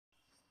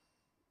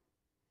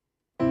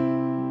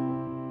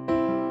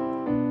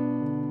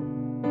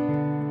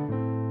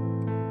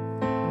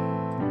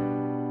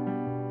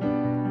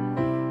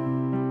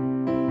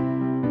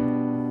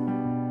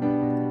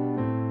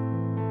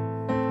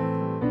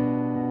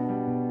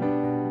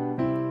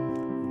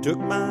Took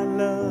my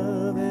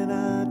love and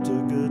I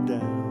took her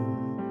down.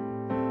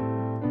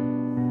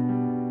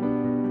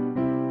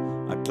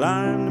 I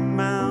climbed the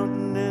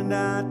mountain and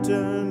I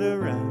turned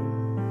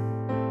around.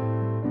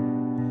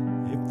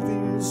 If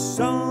you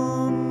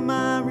saw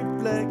my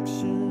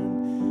reflection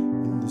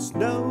in the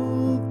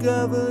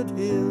snow-covered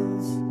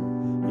hills,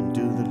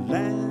 until the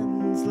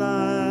landslide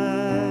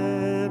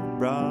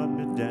brought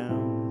me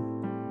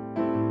down.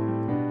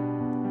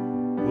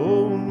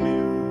 Oh,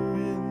 mirror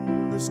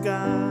in the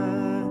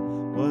sky,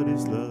 what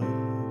is love?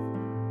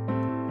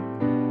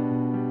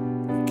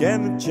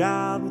 Can the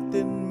child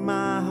within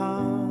my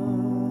heart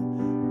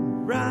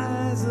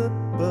rise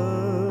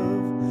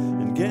above?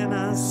 And can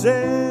I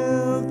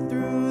sail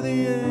through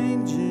the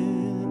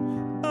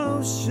ancient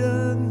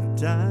ocean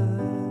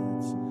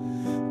tides?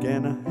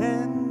 Can I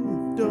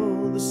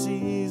handle the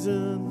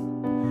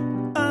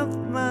season of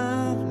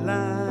my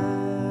life?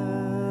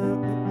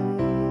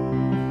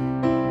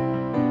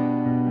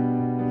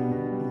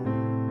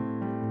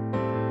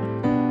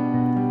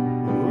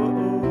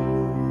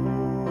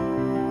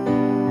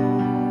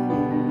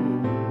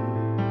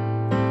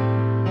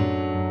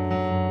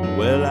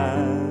 Well,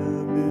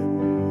 I've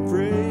been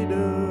afraid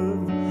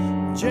of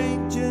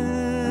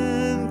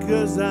changing,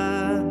 'cause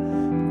I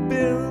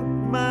built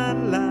my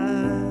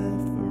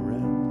life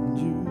around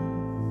you.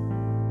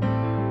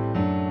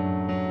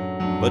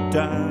 But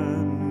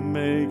time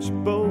makes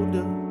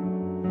bolder,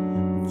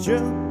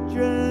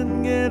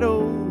 children get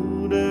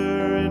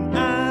older, and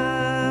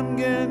I'm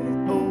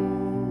getting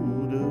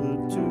older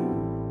too.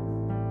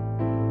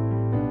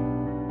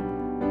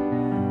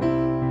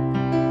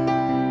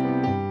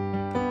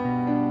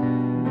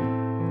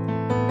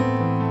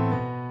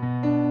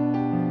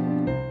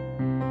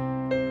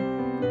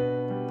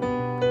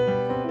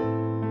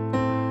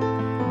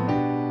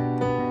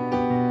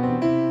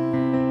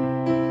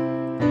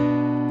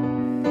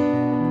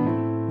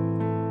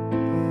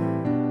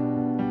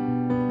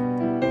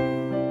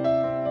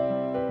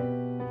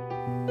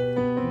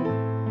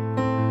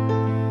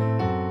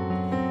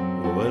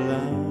 Well,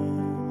 I'm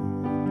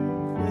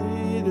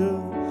afraid of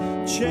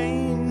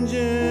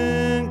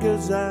changing,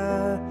 'cause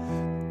I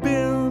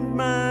build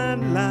my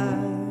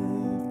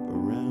life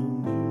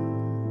around you.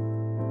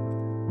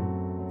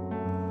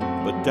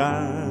 But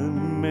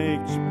time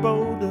makes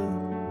bolder,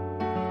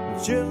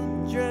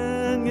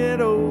 children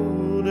get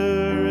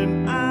older,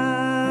 and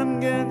I'm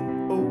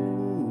getting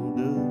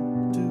older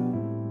too.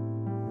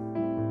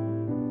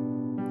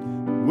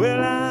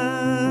 Well,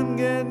 I'm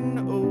getting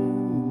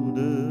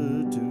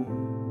older too.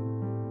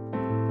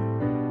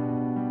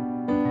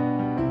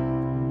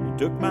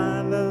 Took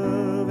my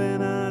love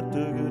and I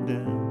took her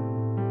down.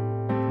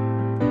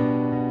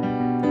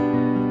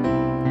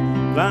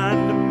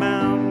 Climbed the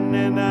mountain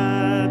and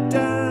I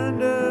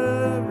turned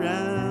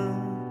around.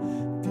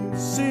 If you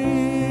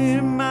see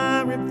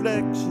my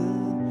reflection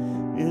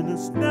in a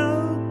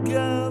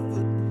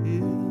snow-covered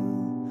hill,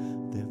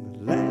 then the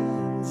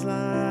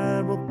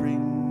landslide will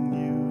bring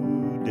you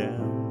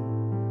down.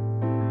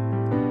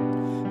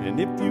 And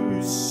if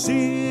you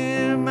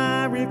see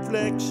my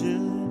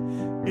reflection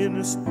in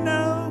a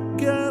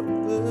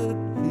snow-covered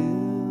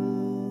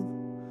hill,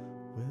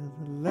 where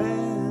the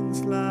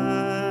landslide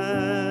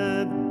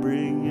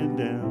bring you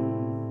down.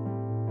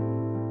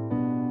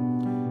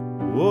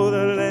 Oh,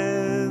 the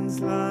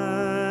landslide.